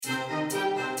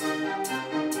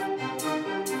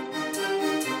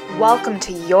Welcome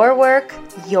to Your Work,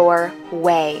 Your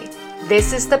Way.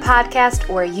 This is the podcast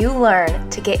where you learn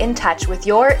to get in touch with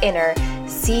your inner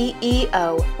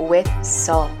CEO with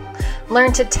soul.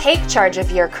 Learn to take charge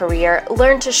of your career.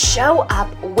 Learn to show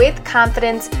up with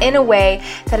confidence in a way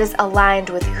that is aligned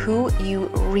with who you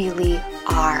really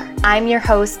are. I'm your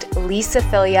host, Lisa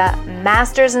Filia,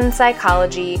 Master's in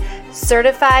Psychology,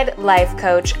 Certified Life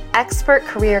Coach, Expert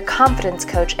Career Confidence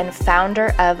Coach, and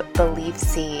founder of Believe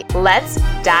Seed. Let's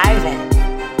dive in.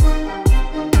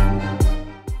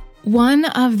 One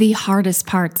of the hardest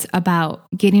parts about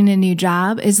getting a new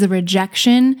job is the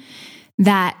rejection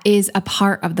that is a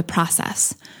part of the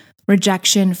process.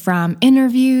 Rejection from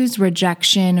interviews,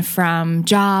 rejection from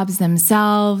jobs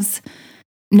themselves,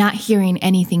 not hearing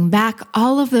anything back.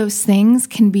 All of those things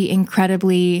can be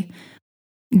incredibly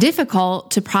difficult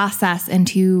to process and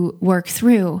to work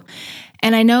through.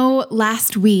 And I know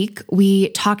last week we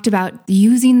talked about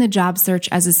using the job search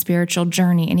as a spiritual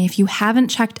journey. And if you haven't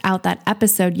checked out that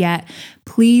episode yet,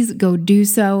 please go do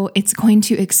so. It's going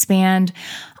to expand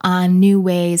on new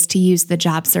ways to use the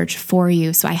job search for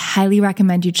you. So I highly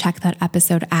recommend you check that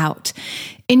episode out.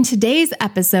 In today's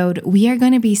episode, we are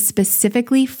going to be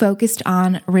specifically focused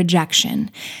on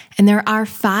rejection. And there are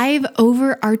 5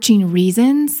 overarching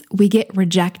reasons we get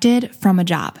rejected from a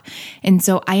job. And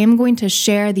so I am going to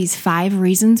share these 5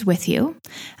 reasons with you.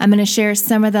 I'm going to share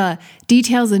some of the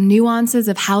details and nuances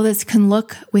of how this can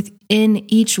look within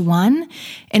each one.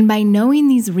 And by knowing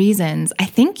these reasons, I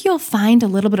think you'll find a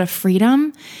little bit of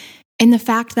freedom in the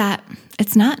fact that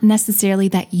it's not necessarily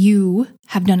that you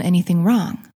have done anything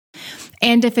wrong.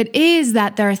 And if it is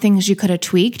that there are things you could have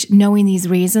tweaked, knowing these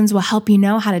reasons will help you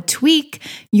know how to tweak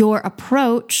your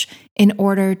approach in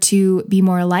order to be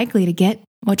more likely to get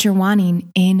what you're wanting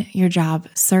in your job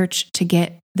search, to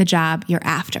get the job you're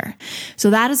after. So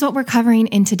that is what we're covering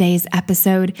in today's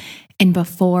episode. And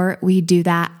before we do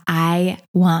that, I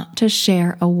want to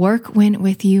share a work win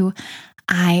with you.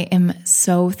 I am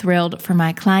so thrilled for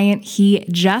my client. He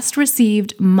just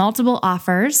received multiple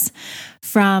offers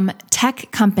from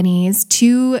tech companies,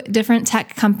 2 different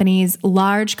tech companies,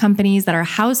 large companies that are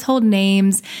household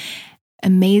names,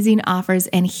 amazing offers.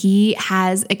 And he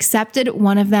has accepted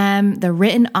one of them, the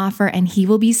written offer, and he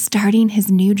will be starting his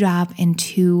new job in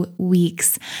 2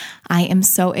 weeks. I am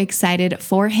so excited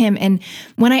for him. And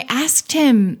when I asked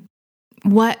him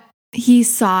what he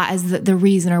saw as the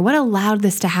reason or what allowed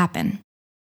this to happen,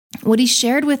 what he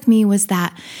shared with me was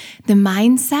that the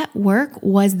mindset work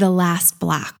was the last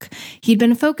block. He'd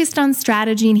been focused on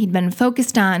strategy and he'd been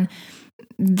focused on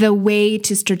the way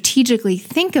to strategically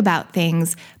think about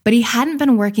things, but he hadn't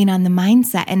been working on the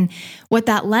mindset. And what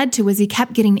that led to was he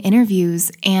kept getting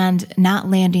interviews and not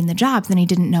landing the jobs, and he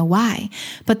didn't know why.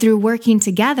 But through working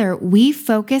together, we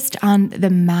focused on the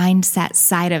mindset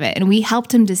side of it, and we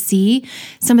helped him to see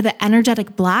some of the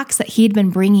energetic blocks that he'd been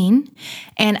bringing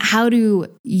and how to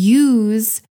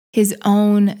use his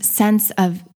own sense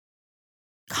of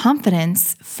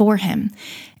confidence for him.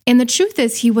 And the truth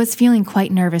is, he was feeling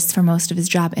quite nervous for most of his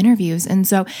job interviews. And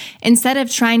so instead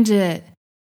of trying to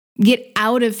get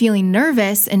out of feeling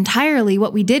nervous entirely,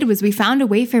 what we did was we found a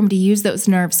way for him to use those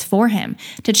nerves for him,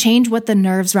 to change what the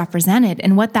nerves represented.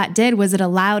 And what that did was it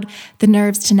allowed the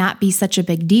nerves to not be such a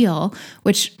big deal,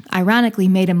 which ironically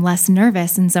made him less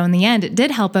nervous. And so in the end, it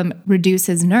did help him reduce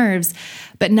his nerves,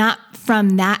 but not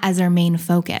from that as our main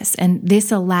focus. And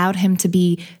this allowed him to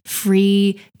be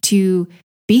free to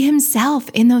be himself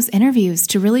in those interviews,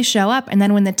 to really show up. And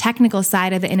then when the technical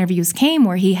side of the interviews came,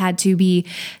 where he had to be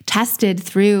tested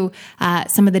through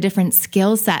some of the different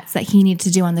skill sets that he needed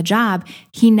to do on the job,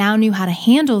 he now knew how to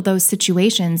handle those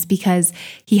situations because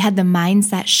he had the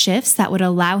mindset shifts that would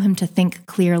allow him to think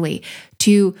clearly,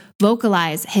 to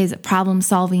vocalize his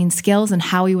problem-solving skills and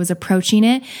how he was approaching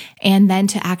it, and then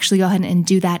to actually go ahead and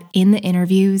do that in the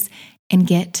interviews and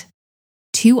get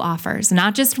 2 offers,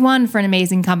 not just one for an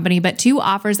amazing company, but 2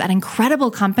 offers at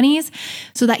incredible companies,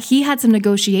 so that he had some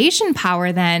negotiation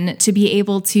power then to be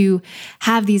able to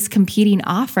have these competing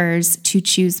offers to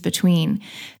choose between.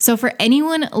 So for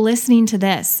anyone listening to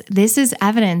this, this is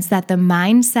evidence that the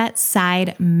mindset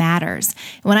side matters.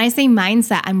 When I say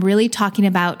mindset, I'm really talking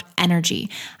about energy.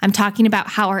 I'm talking about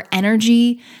how our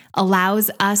energy allows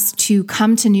us to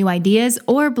come to new ideas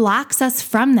or blocks us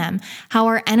from them, how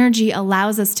our energy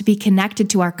allows us to be connected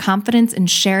to our confidence and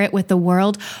share it with the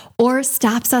world, or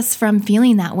stops us from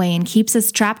feeling that way and keeps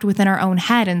us trapped within our own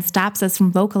head and stops us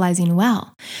from vocalizing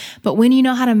well. But when you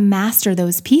know how to master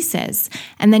those pieces,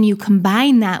 and then you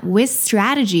combine that with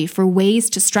strategy for ways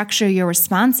to structure your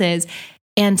responses,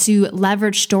 and to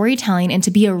leverage storytelling and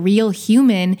to be a real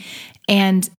human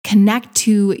and connect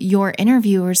to your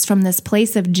interviewers from this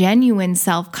place of genuine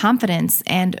self-confidence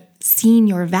and seeing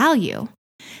your value,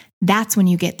 that's when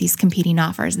you get these competing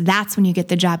offers. That's when you get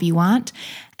the job you want.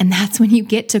 And that's when you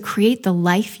get to create the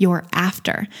life you're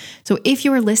after. So if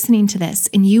you're listening to this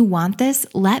and you want this,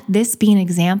 let this be an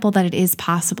example that it is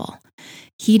possible.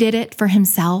 He did it for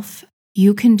himself.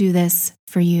 You can do this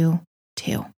for you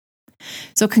too.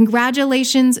 So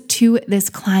congratulations to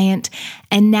this client.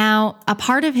 And now a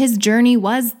part of his journey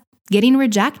was getting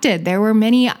rejected. There were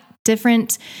many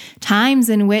different times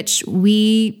in which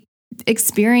we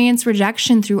experience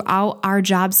rejection throughout our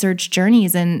job search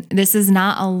journeys. And this is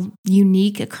not a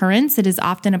unique occurrence. It is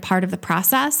often a part of the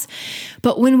process.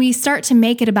 But when we start to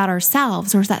make it about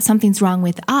ourselves, or that something's wrong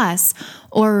with us,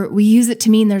 or we use it to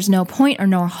mean there's no point or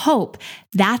no hope,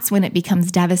 that's when it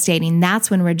becomes devastating. That's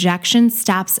when rejection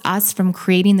stops us from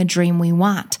creating the dream we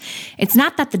want. It's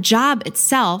not that the job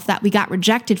itself that we got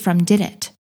rejected from did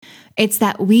it. It's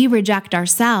that we reject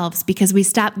ourselves because we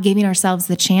stop giving ourselves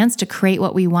the chance to create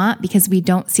what we want because we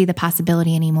don't see the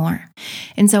possibility anymore.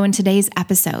 And so in today's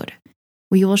episode,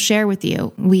 we will share with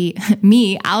you,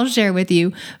 I'll share with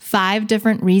you 5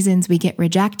 different reasons we get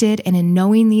rejected. And in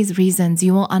knowing these reasons,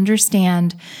 you will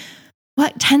understand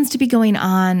what tends to be going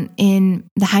on in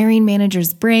the hiring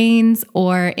manager's brains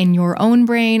or in your own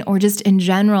brain or just in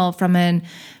general from an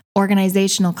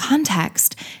organizational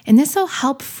context. And this will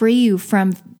help free you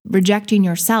from rejecting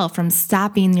yourself, from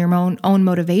stopping your own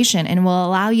motivation, and will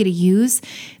allow you to use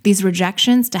these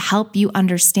rejections to help you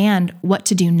understand what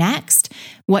to do next,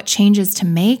 what changes to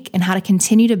make, and how to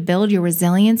continue to build your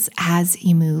resilience as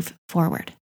you move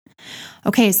forward.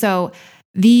 Okay, so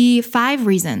the 5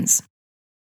 reasons.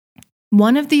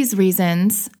 One of these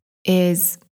reasons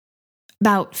is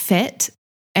about fit.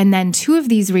 And then 2 of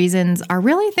these reasons are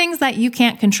really things that you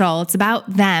can't control. It's about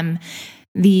them,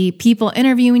 the people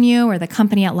interviewing you or the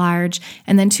company at large.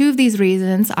 And then 2 of these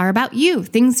reasons are about you,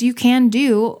 things you can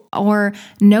do or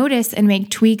notice and make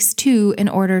tweaks to in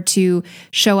order to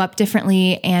show up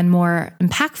differently and more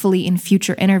impactfully in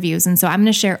future interviews. And so I'm going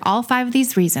to share all 5 of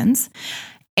these reasons.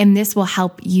 And this will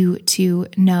help you to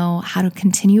know how to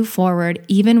continue forward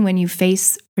even when you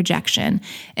face rejection,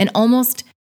 and almost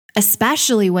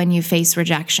especially when you face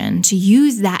rejection, to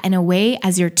use that in a way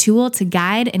as your tool to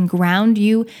guide and ground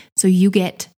you so you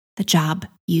get the job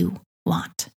you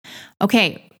want.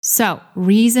 Okay, so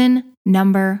reason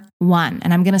number 1,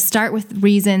 and I'm going to start with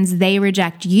reasons they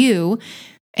reject you.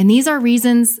 And these are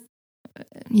reasons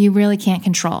you really can't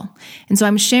control. And so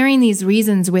I'm sharing these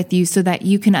reasons with you so that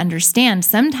you can understand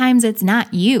sometimes it's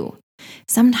not you.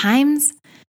 Sometimes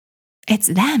it's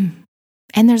them.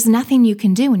 And there's nothing you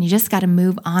can do, and you just got to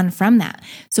move on from that.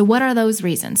 So what are those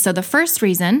reasons? So the first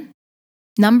reason,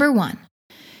 number 1,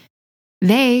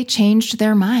 they changed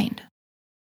their mind.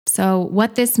 So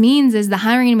what this means is the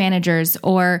hiring managers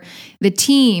or the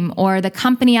team or the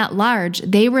company at large,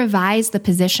 they revise the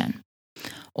position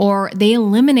or they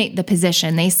eliminate the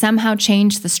position. They somehow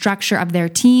change the structure of their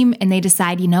team and they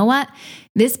decide, you know what?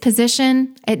 This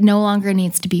position, it no longer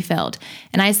needs to be filled.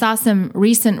 And I saw some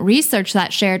recent research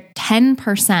that shared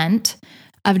 10%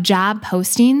 of job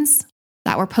postings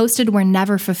that were posted were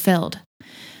never fulfilled.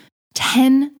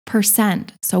 10%.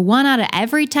 So 1 out of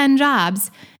every 10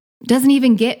 jobs doesn't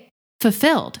even get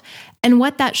fulfilled. And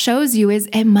what that shows you is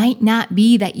it might not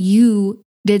be that you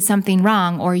did something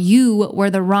wrong or you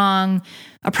were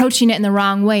approaching it in the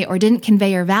wrong way or didn't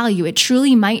convey your value. It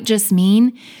truly might just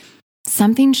mean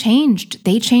something changed.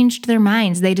 They changed their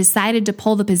minds. They decided to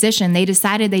pull the position. They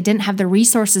decided they didn't have the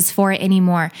resources for it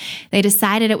anymore. They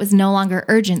decided it was no longer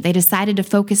urgent. They decided to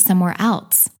focus somewhere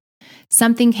else.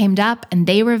 Something came up and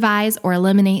they revise or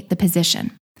eliminate the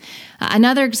position.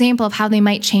 Another example of how they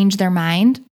might change their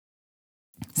mind,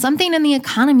 something in the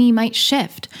economy might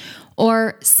shift,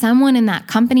 or someone in that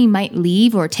company might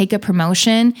leave or take a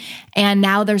promotion, and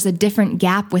now there's a different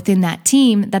gap within that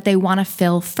team that they want to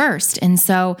fill first. And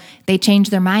so they change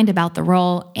their mind about the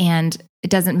role, and it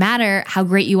doesn't matter how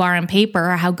great you are on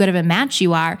paper or how good of a match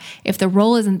you are. If the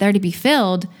role isn't there to be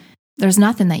filled, there's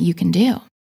nothing that you can do.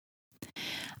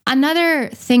 Another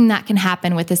thing that can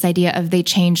happen with this idea of they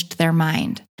changed their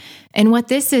mind. And what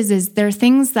this is there are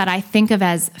things that I think of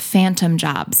as phantom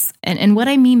jobs. And what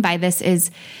I mean by this is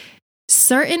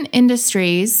certain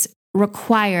industries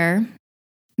require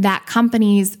that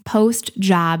companies post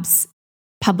jobs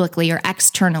publicly or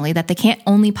externally, that they can't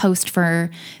only post for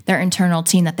their internal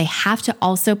team, that they have to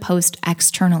also post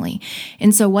externally.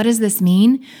 And so what does this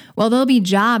mean? Well, there'll be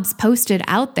jobs posted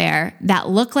out there that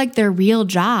look like they're real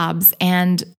jobs.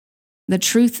 And the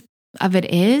truth of it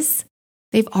is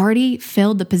they've already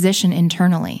filled the position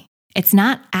internally. It's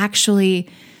not actually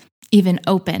even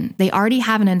open. They already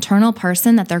have an internal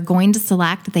person that they're going to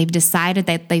select, that they've decided,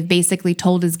 that they've basically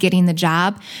told is getting the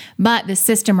job, but the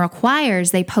system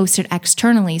requires they post it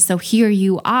externally. So here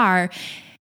you are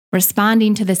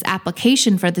responding to this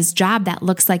application for this job that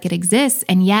looks like it exists,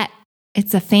 and yet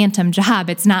it's a phantom job.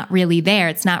 It's not really there.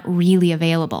 It's not really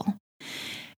available.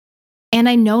 And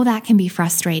I know that can be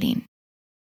frustrating.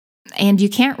 And you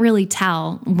can't really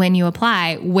tell when you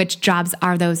apply which jobs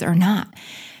are those or not.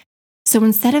 So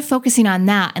instead of focusing on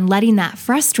that and letting that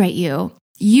frustrate you,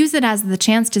 use it as the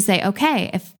chance to say, okay,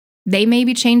 if they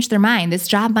maybe changed their mind, this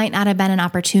job might not have been an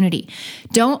opportunity.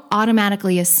 Don't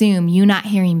automatically assume you not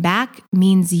hearing back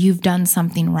means you've done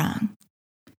something wrong.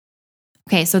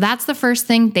 Okay, so that's the first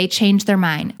thing. They changed their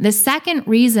mind. The second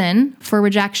reason for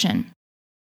rejection,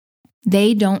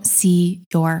 they don't see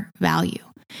your value.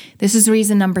 This is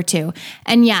reason number 2.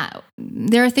 And yeah,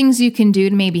 there are things you can do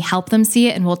to maybe help them see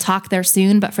it, and we'll talk there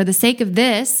soon. But for the sake of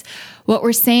this, what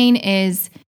we're saying is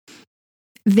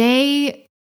they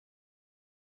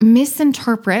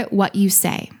misinterpret what you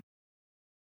say.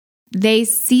 They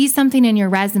see something in your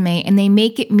resume and they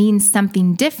make it mean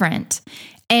something different.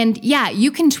 And yeah,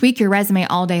 you can tweak your resume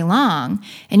all day long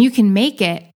and you can make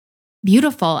it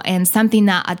beautiful and something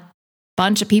that a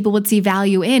bunch of people would see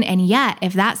value in. And yet,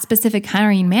 if that specific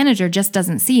hiring manager just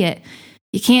doesn't see it,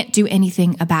 you can't do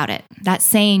anything about it. That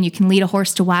saying, you can lead a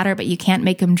horse to water, but you can't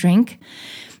make him drink.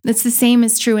 That's the same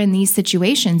is true in these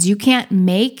situations. You can't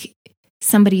make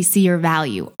somebody see your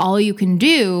value. All you can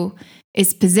do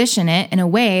is position it in a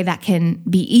way that can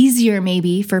be easier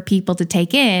maybe for people to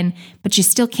take in, but you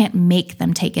still can't make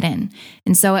them take it in.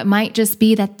 And so it might just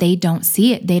be that they don't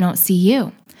see it. They don't see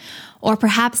you. Or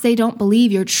perhaps they don't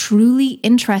believe you're truly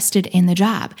interested in the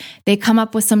job. They come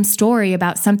up with some story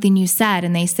about something you said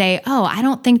and they say, oh, I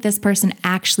don't think this person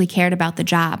actually cared about the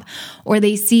job. Or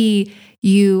they see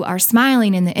you are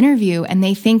smiling in the interview and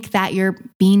they think that you're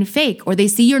being fake. Or they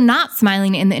see you're not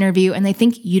smiling in the interview and they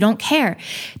think you don't care.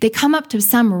 They come up to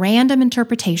some random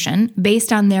interpretation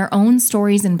based on their own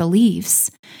stories and beliefs,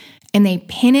 and they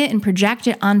pin it and project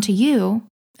it onto you.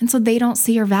 And so they don't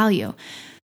see your value.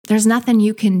 There's nothing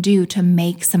you can do to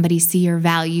make somebody see your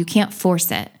value. You can't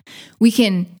force it. We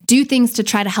can do things to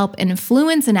try to help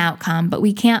influence an outcome, but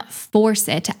we can't force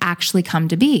it to actually come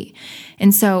to be.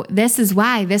 And so this is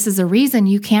why, this is a reason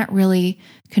you can't really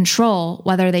control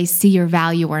whether they see your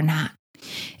value or not.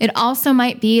 It also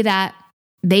might be that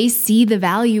they see the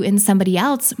value in somebody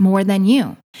else more than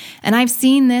you. And I've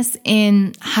seen this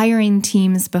in hiring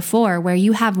teams before, where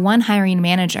you have one hiring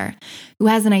manager who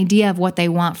has an idea of what they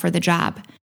want for the job.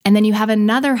 And then you have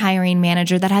another hiring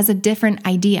manager that has a different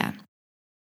idea.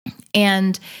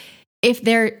 And if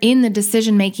they're in the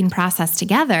decision-making process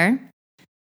together,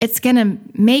 it's going to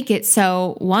make it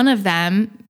so one of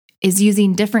them is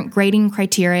using different grading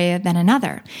criteria than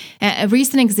another. A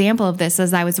recent example of this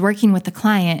is I was working with a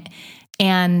client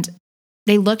and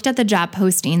they looked at the job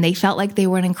posting. They felt like they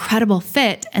were an incredible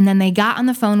fit. And then they got on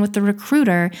the phone with the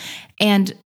recruiter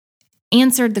and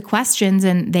answered the questions,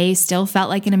 and they still felt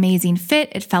like an amazing fit.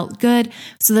 It felt good.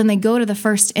 So then they go to the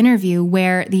first interview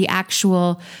where the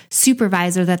actual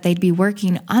supervisor that they'd be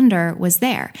working under was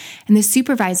there. And the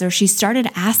supervisor, she started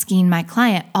asking my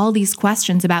client all these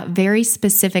questions about very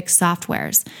specific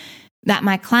softwares that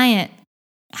my client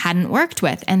hadn't worked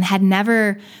with and had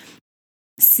never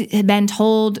been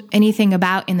told anything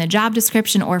about in the job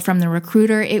description or from the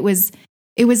recruiter. It was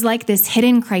like this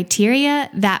hidden criteria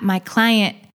that my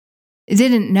client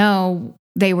didn't know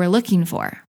they were looking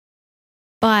for.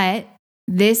 But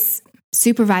this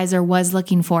supervisor was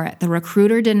looking for it. The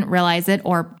recruiter didn't realize it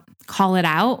or call it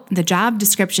out. The job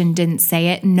description didn't say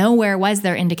it. Nowhere was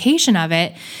there indication of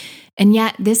it. And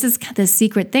yet this is the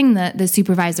secret thing that the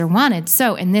supervisor wanted.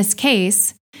 So in this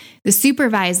case, the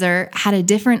supervisor had a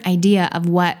different idea of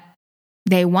what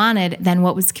they wanted than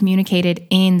what was communicated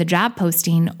in the job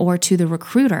posting or to the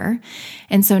recruiter.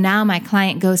 And so now my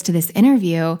client goes to this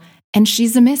interview and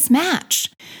she's a mismatch.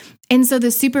 And so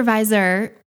the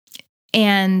supervisor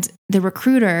and the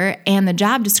recruiter and the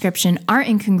job description aren't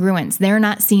in congruence. They're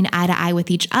not seen eye to eye with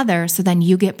each other. So then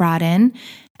you get brought in.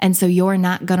 And so you're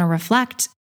not going to reflect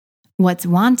what's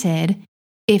wanted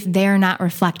if they're not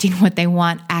reflecting what they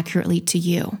want accurately to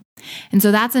you. And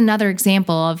so that's another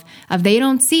example of they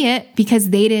don't see it because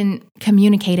they didn't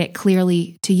communicate it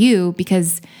clearly to you,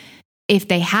 because if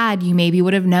they had, you maybe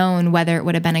would have known whether it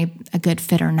would have been a good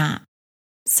fit or not.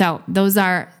 So those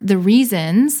are the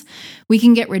reasons we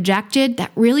can get rejected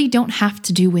that really don't have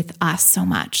to do with us so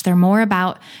much. They're more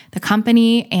about the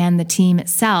company and the team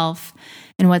itself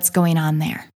and what's going on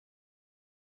there.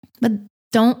 But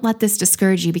Don't let this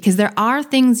discourage you, because there are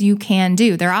things you can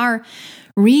do. There are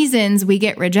reasons we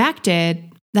get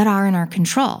rejected that are in our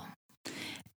control.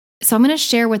 So I'm going to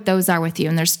share what those are with you.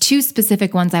 And there's two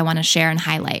specific ones I want to share and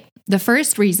highlight. The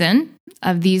first reason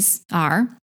of these are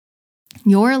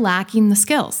you're lacking the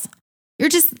skills. You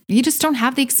just don't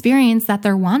have the experience that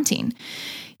they're wanting.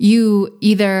 You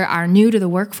either are new to the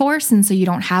workforce and so you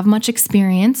don't have much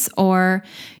experience, or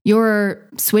you're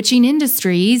switching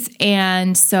industries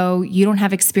and so you don't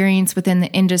have experience within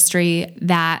the industry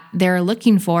that they're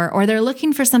looking for, or they're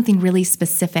looking for something really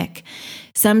specific,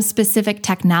 some specific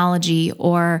technology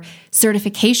or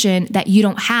certification that you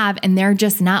don't have, and they're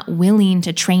just not willing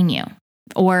to train you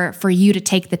or for you to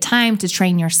take the time to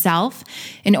train yourself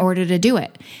in order to do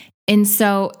it. And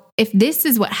so if this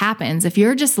is what happens, if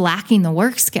you're just lacking the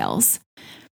work skills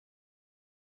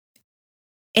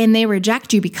and they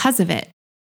reject you because of it,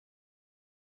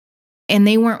 and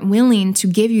they weren't willing to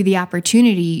give you the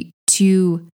opportunity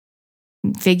to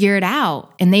figure it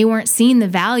out, and they weren't seeing the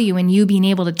value in you being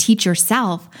able to teach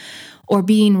yourself or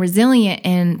being resilient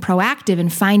and proactive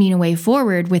and finding a way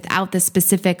forward without the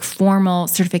specific formal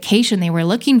certification they were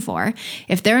looking for,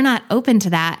 if they're not open to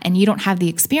that and you don't have the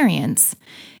experience,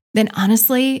 then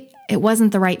honestly, it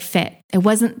wasn't the right fit. It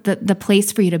wasn't the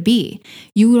place for you to be.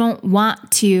 You don't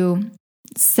want to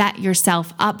set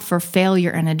yourself up for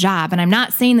failure in a job. And I'm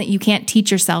not saying that you can't teach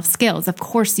yourself skills. Of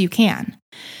course you can.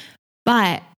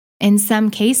 But in some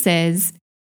cases,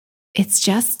 it's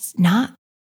just not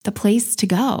the place to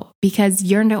go because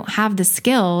you don't have the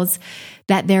skills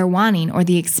that they're wanting or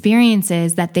the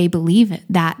experiences that they believe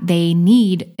that they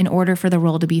need in order for the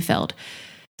role to be filled.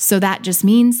 So that just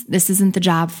means this isn't the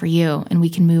job for you and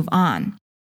we can move on.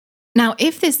 Now,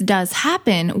 if this does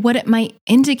happen, what it might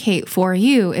indicate for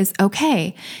you is,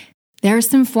 okay, there's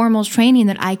some formal training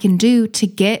that I can do to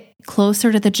get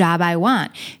closer to the job I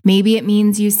want. Maybe it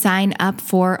means you sign up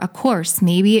for a course.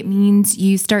 Maybe it means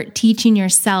you start teaching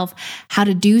yourself how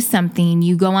to do something.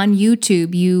 You go on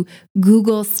YouTube, you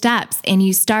Google steps, and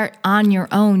you start on your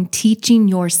own teaching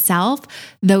yourself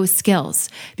those skills.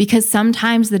 Because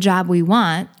sometimes the job we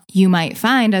want, you might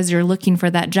find as you're looking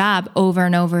for that job over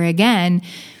and over again,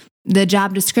 the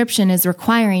job description is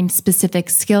requiring specific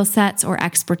skill sets or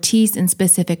expertise in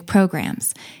specific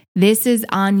programs. This is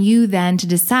on you then to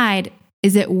decide,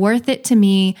 is it worth it to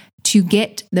me to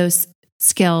get those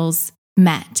skills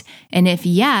met? And if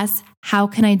yes, how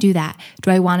can I do that? Do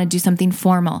I want to do something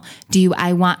formal? Do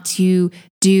I want to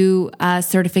do a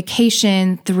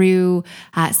certification through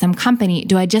some company?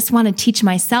 Do I just want to teach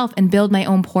myself and build my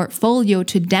own portfolio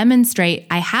to demonstrate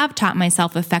I have taught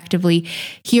myself effectively?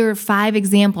 Here are 5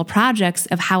 example projects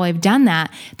of how I've done that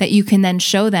you can then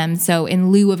show them. So in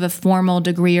lieu of a formal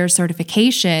degree or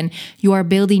certification, you are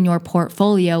building your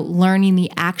portfolio, learning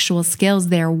the actual skills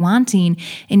they're wanting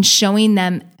and showing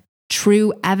them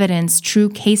true evidence, true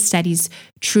case studies,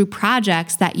 true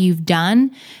projects that you've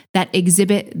done that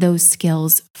exhibit those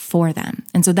skills for them.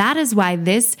 And so that is why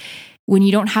when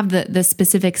you don't have the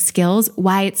specific skills,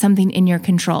 why it's something in your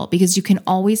control, because you can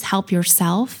always help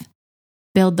yourself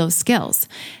build those skills.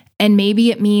 And maybe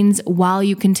it means while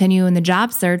you continue in the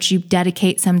job search, you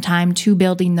dedicate some time to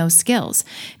building those skills.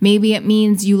 Maybe it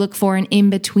means you look for an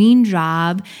in-between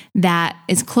job that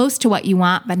is close to what you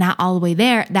want, but not all the way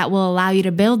there, that will allow you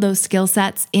to build those skill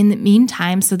sets in the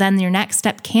meantime. So then your next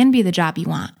step can be the job you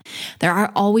want. There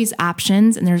are always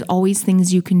options and there's always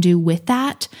things you can do with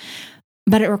that.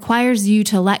 But it requires you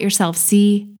to let yourself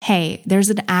see, hey, there's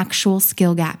an actual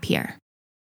skill gap here.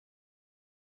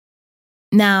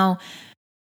 Now,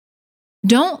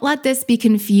 don't let this be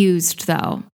confused,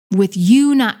 though, with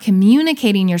you not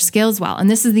communicating your skills well.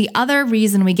 And this is the other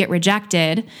reason we get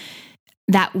rejected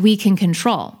that we can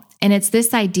control. And it's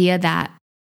this idea that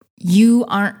you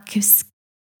aren't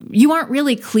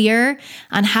really clear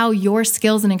on how your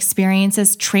skills and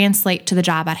experiences translate to the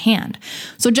job at hand.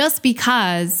 So just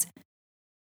because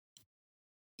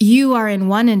you are in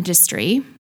one industry,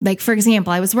 like for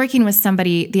example, I was working with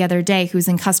somebody the other day who's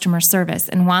in customer service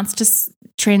and wants to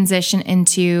transition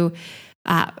into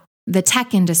the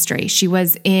tech industry. She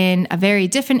was in a very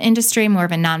different industry, more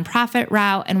of a nonprofit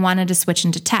route, and wanted to switch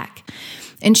into tech.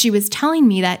 And she was telling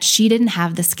me that she didn't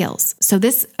have the skills. So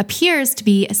this appears to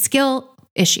be a skill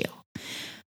issue.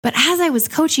 But as I was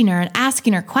coaching her and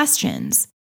asking her questions,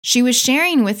 she was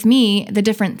sharing with me the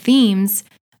different themes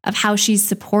of how she's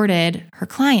supported her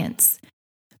clients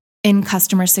in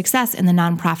customer success in the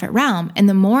nonprofit realm. And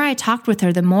the more I talked with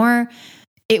her, the more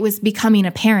it was becoming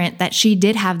apparent that she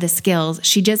did have the skills.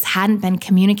 She just hadn't been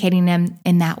communicating them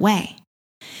in that way.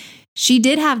 She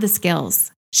did have the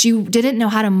skills. She didn't know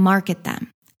how to market them.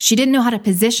 She didn't know how to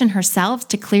position herself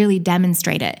to clearly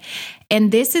demonstrate it.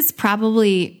 And this is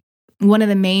probably one of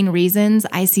the main reasons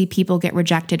I see people get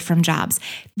rejected from jobs.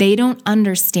 They don't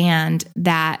understand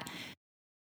that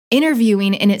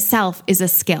interviewing in itself is a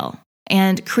skill,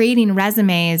 and creating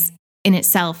resumes in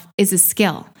itself is a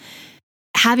skill.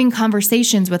 Having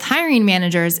conversations with hiring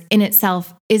managers in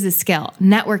itself is a skill.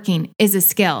 Networking is a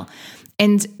skill.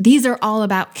 And these are all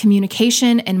about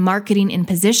communication and marketing and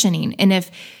positioning. And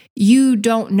if you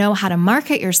don't know how to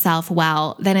market yourself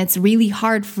well, then it's really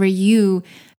hard for you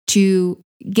to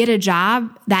get a job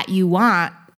that you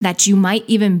want, that you might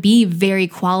even be very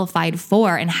qualified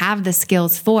for and have the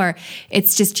skills for.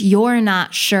 It's just you're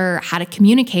not sure how to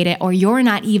communicate it, or you're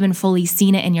not even fully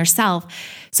seen it in yourself.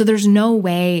 So there's no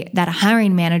way that a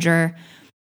hiring manager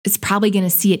is probably going to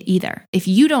see it either. If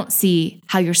you don't see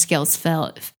how your skills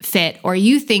fit, or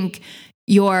you think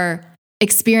your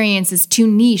experience is too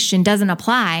niche and doesn't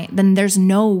apply, then there's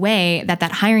no way that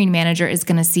that hiring manager is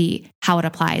going to see how it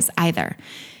applies either.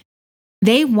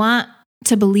 They want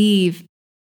to believe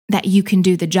that you can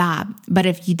do the job, but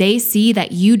if they see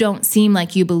that you don't seem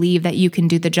like you believe that you can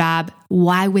do the job,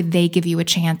 why would they give you a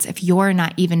chance if you're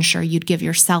not even sure you'd give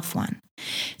yourself one?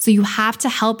 So you have to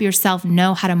help yourself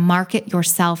know how to market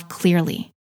yourself clearly.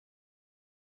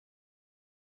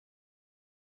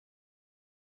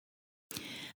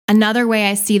 Another way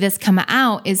I see this come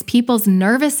out is people's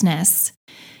nervousness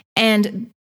and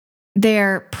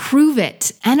their prove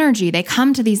it energy. They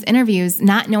come to these interviews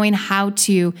not knowing how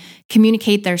to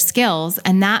communicate their skills,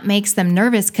 and that makes them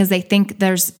nervous because they think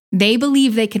they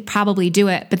believe they could probably do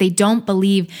it, but they don't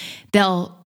believe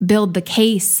they'll build the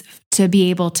case to be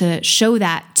able to show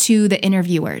that to the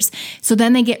interviewers. So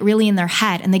then they get really in their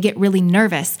head and they get really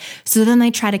nervous. So then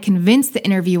they try to convince the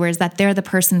interviewers that they're the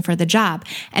person for the job.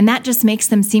 And that just makes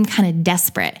them seem kind of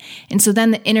desperate. And so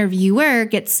then the interviewer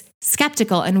gets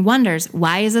skeptical and wonders,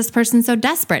 why is this person so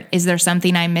desperate? Is there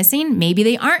something I'm missing? Maybe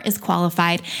they aren't as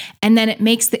qualified. And then it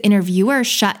makes the interviewer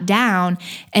shut down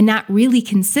and not really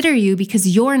consider you because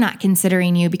you're not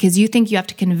considering you, because you think you have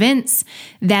to convince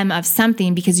them of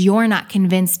something because you're not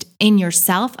convinced in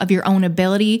yourself of your own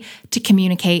ability to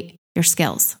communicate your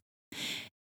skills.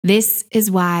 This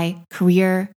is why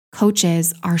career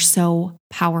coaches are so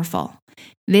powerful.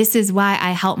 This is why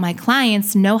I help my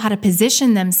clients know how to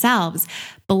position themselves,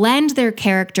 blend their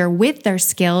character with their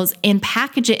skills, and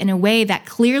package it in a way that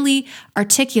clearly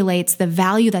articulates the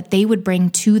value that they would bring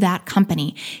to that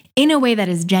company in a way that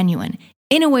is genuine,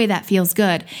 in a way that feels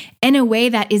good, in a way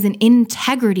that is in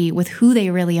integrity with who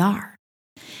they really are.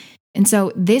 And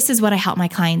so this is what I help my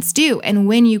clients do. And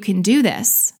when you can do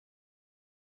this,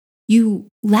 you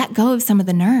let go of some of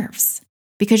the nerves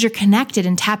because you're connected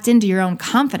and tapped into your own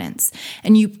confidence.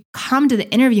 And you come to the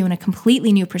interview in a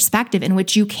completely new perspective in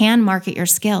which you can market your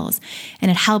skills. And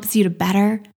it helps you to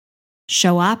better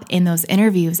show up in those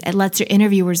interviews. It lets your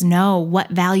interviewers know what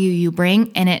value you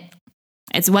bring. And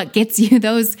it's what gets you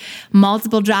those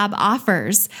multiple job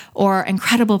offers or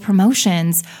incredible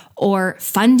promotions or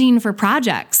funding for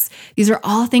projects. These are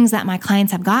all things that my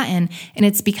clients have gotten. And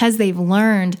it's because they've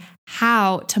learned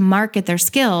how to market their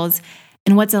skills.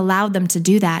 And what's allowed them to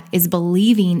do that is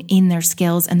believing in their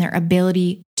skills and their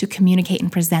ability to communicate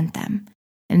and present them.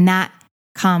 And that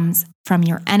comes from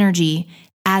your energy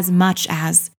as much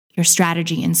as your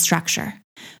strategy and structure.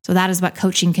 So that is what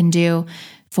coaching can do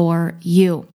for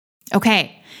you.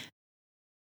 Okay.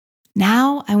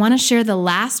 Now I want to share the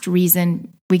last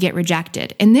reason we get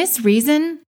rejected. And this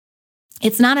reason,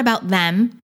 it's not about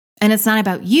them and it's not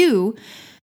about you.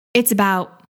 It's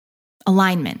about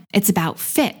alignment. It's about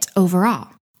fit overall.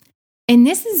 And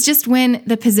this is just when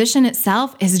the position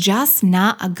itself is just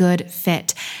not a good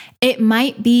fit. It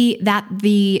might be that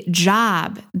the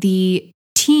job, the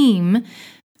team,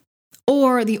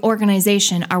 or the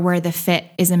organization are where the fit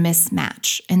is a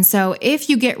mismatch. And so if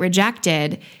you get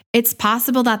rejected, it's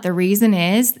possible that the reason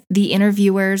is the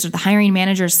interviewers or the hiring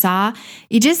managers saw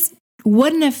you just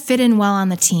wouldn't have fit in well on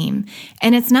the team.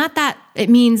 And it's not that it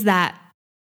means that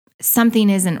something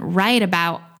isn't right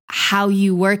about how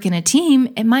you work in a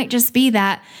team. It might just be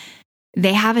that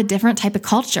they have a different type of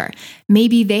culture.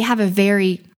 Maybe they have a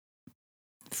very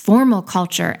formal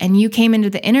culture and you came into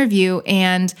the interview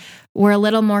and were a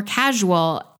little more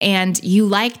casual and you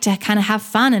like to kind of have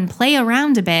fun and play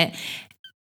around a bit.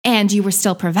 And you were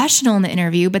still professional in the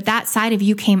interview, but that side of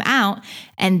you came out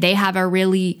and they have a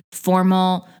really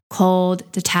formal, cold,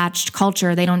 detached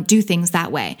culture. They don't do things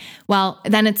that way. Well,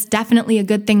 then it's definitely a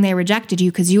good thing they rejected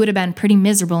you because you would have been pretty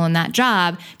miserable in that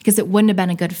job because it wouldn't have been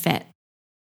a good fit.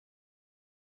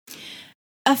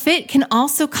 A fit can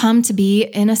also come to be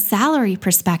in a salary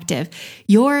perspective.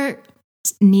 Your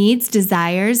needs,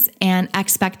 desires, and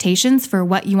expectations for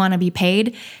what you want to be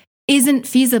paid isn't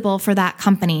feasible for that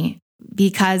company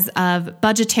because of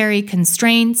budgetary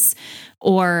constraints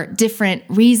or different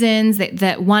reasons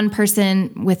that one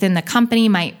person within the company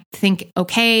might think,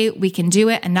 okay, we can do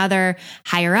it. Another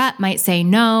higher up might say,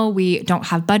 no, we don't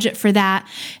have budget for that.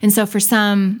 And so for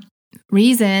some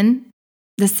reason,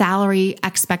 the salary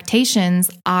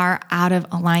expectations are out of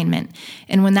alignment.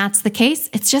 And when that's the case,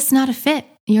 it's just not a fit.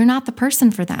 You're not the person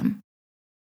for them.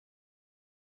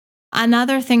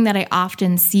 Another thing that I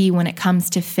often see when it comes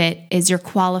to fit is your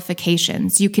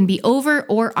qualifications. You can be over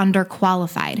or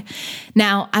underqualified.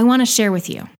 Now, I want to share with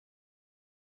you.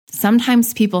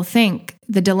 Sometimes people think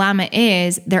the dilemma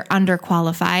is they're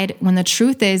underqualified when the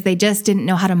truth is they just didn't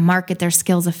know how to market their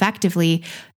skills effectively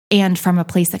and from a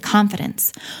place of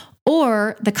confidence.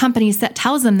 Or the company that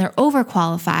tells them they're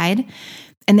overqualified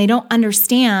and they don't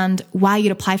understand why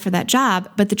you'd apply for that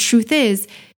job. But the truth is,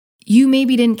 you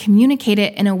maybe didn't communicate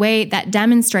it in a way that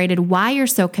demonstrated why you're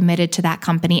so committed to that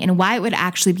company and why it would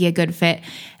actually be a good fit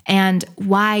and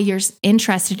why you're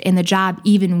interested in the job,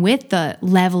 even with the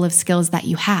level of skills that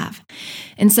you have.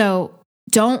 And so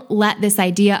don't let this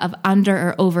idea of under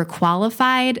or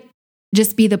overqualified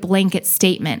just be the blanket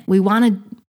statement. We want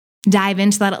to dive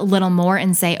into that a little more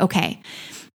and say, okay,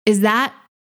 is that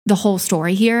the whole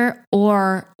story here?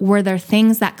 Or were there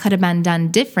things that could have been done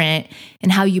different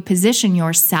in how you position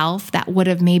yourself that would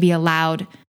have maybe allowed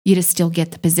you to still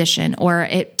get the position or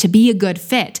it to be a good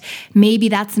fit? Maybe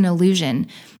that's an illusion.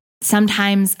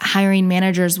 Sometimes hiring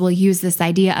managers will use this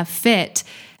idea of fit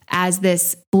as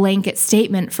this blanket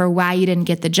statement for why you didn't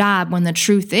get the job, when the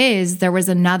truth is there was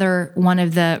another one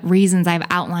of the reasons I've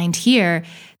outlined here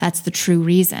that's the true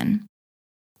reason.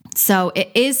 So it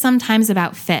is sometimes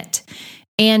about fit.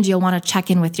 And you'll want to check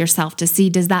in with yourself to see,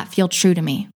 does that feel true to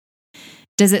me?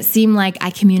 Does it seem like I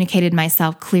communicated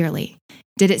myself clearly?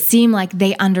 Did it seem like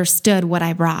they understood what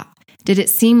I brought? Did it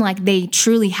seem like they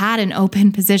truly had an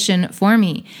open position for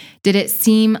me? Did it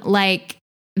seem like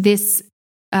this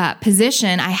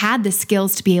position I had the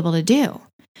skills to be able to do?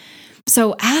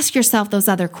 So ask yourself those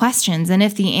other questions. And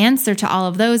if the answer to all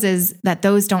of those is that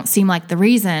those don't seem like the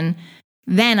reason,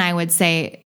 then I would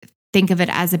say, think of it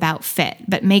as about fit,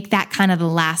 but make that kind of the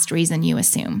last reason you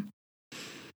assume.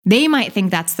 They might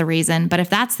think that's the reason, but if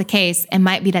that's the case, it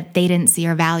might be that they didn't see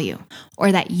your value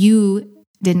or that you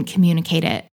didn't communicate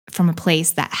it from a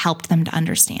place that helped them to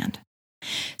understand.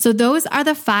 So those are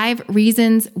the 5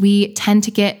 reasons we tend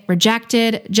to get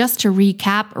rejected. Just to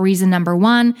recap, reason number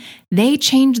 1, they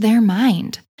change their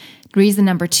mind. Reason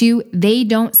number 2, they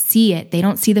don't see it. They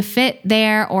don't see the fit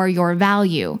there or your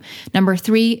value. Number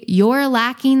 3, you're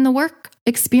lacking the work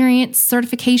experience,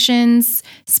 certifications,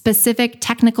 specific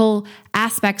technical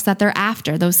aspects that they're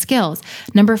after, those skills.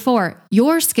 Number 4,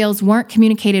 your skills weren't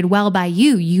communicated well by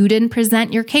you. You didn't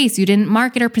present your case. You didn't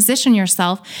market or position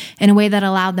yourself in a way that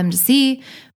allowed them to see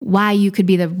why you could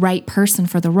be the right person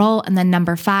for the role. And then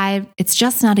number 5, it's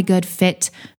just not a good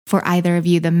fit for either of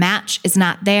you. The match is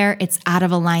not there. It's out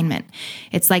of alignment.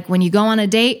 It's like when you go on a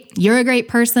date, you're a great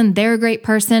person, they're a great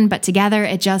person, but together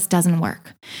it just doesn't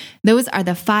work. Those are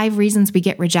the 5 reasons we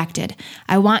get rejected.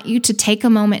 I want you to take a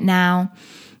moment now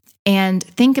and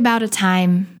think about a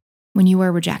time when you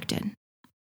were rejected.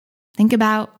 Think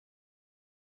about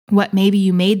what maybe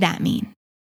you made that mean.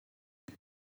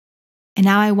 And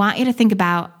now I want you to think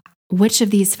about which of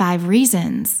these 5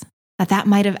 reasons that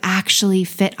might have actually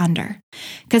fit under.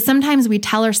 Because sometimes we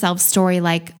tell ourselves stories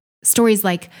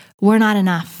like, we're not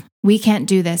enough. We can't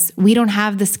do this. We don't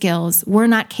have the skills. We're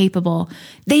not capable.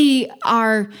 They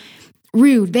are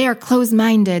rude. They are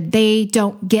closed-minded. They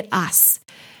don't get us.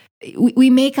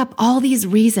 We make up all these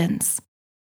reasons.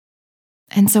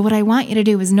 And so what I want you to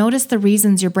do is notice the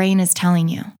reasons your brain is telling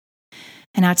you.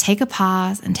 And now take a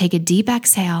pause and take a deep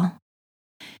exhale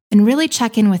and really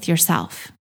check in with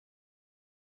yourself.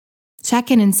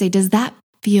 Check in and say, does that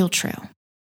feel true?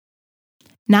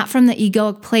 Not from the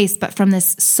egoic place, but from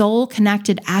this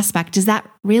soul-connected aspect. Does that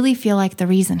really feel like the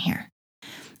reason here?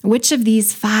 Which of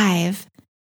these 5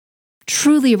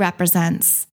 truly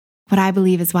represents what I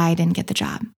believe is why I didn't get the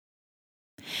job?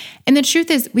 And the truth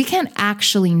is, we can't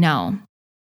actually know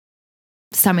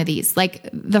some of these. Like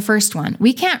the first one,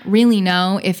 we can't really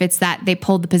know if it's that they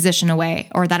pulled the position away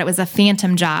or that it was a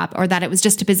phantom job or that it was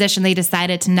just a position they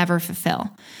decided to never fulfill.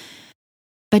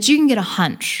 But you can get a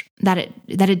hunch that it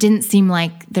didn't seem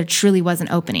like there truly was an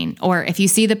opening. Or if you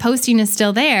see the posting is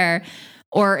still there,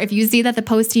 or if you see that the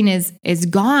posting is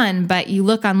gone, but you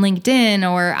look on LinkedIn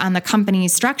or on the company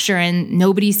structure and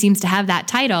nobody seems to have that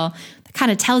title, that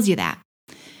kind of tells you that.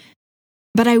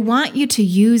 But I want you to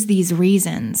use these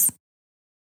reasons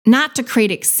not to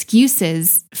create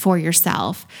excuses for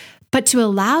yourself, but to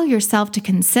allow yourself to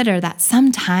consider that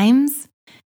sometimes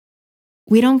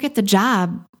we don't get the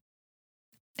job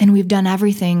and we've done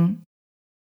everything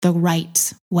the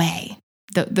right way.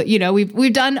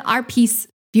 We've done our piece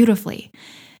beautifully,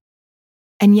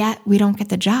 and yet we don't get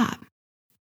the job.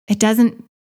 It doesn't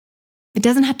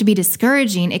have to be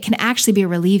discouraging. It can actually be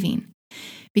relieving,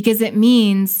 because it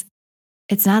means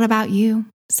it's not about you.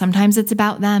 Sometimes it's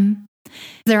about them.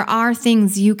 There are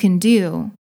things you can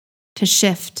do to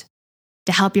shift,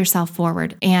 to help yourself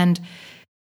forward. And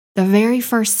the very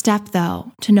first step,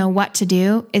 though, to know what to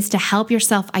do is to help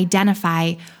yourself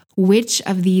identify which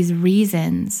of these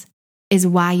reasons is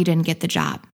why you didn't get the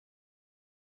job.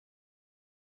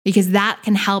 Because that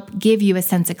can help give you a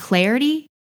sense of clarity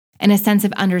and a sense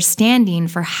of understanding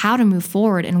for how to move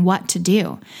forward and what to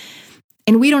do.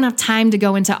 And we don't have time to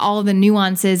go into all the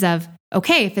nuances of,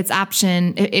 okay, if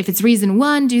it's reason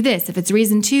 1, do this. If it's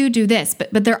reason 2, do this.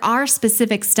 But there are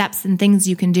specific steps and things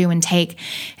you can do and take.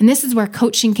 And this is where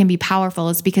coaching can be powerful,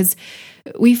 is because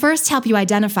we first help you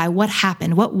identify what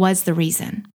happened, what was the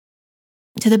reason.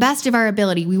 To the best of our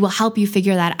ability, we will help you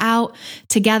figure that out.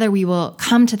 Together, we will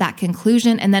come to that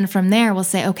conclusion. And then from there, we'll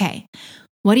say, okay,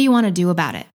 what do you want to do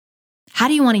about it? How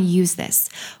do you want to use this?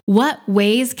 What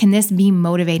ways can this be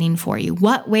motivating for you?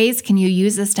 What ways can you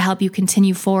use this to help you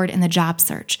continue forward in the job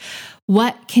search?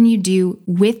 What can you do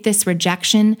with this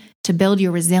rejection to build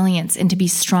your resilience and to be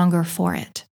stronger for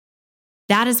it?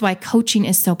 That is why coaching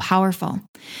is so powerful.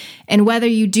 And whether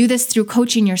you do this through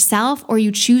coaching yourself or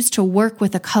you choose to work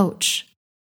with a coach,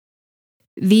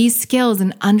 these skills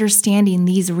and understanding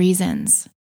these reasons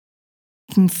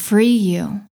can free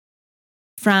you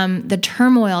from the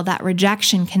turmoil that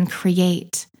rejection can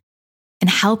create and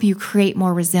help you create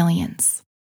more resilience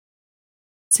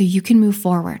so you can move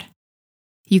forward.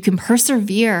 You can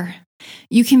persevere.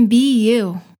 You can be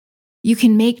you. You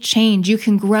can make change. You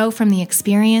can grow from the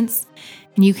experience,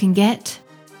 and you can get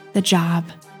the job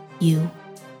you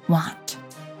want.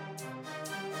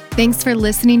 Thanks for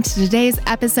listening to today's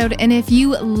episode. And if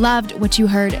you loved what you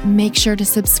heard, make sure to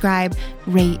subscribe,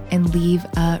 rate, and leave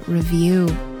a review.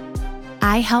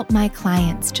 I help my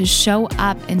clients to show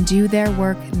up and do their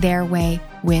work their way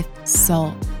with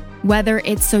soul. Whether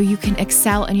it's so you can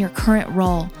excel in your current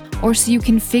role or so you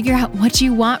can figure out what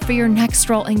you want for your next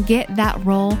role and get that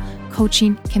role,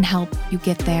 coaching can help you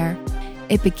get there.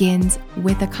 It begins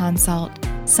with a consult.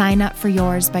 Sign up for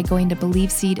yours by going to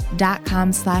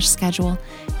believeseed.com/schedule.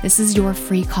 This is your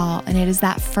free call, and it is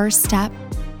that first step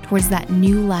towards that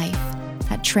new life,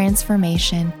 that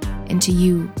transformation into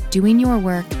you doing your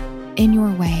work in your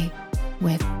way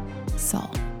with soul.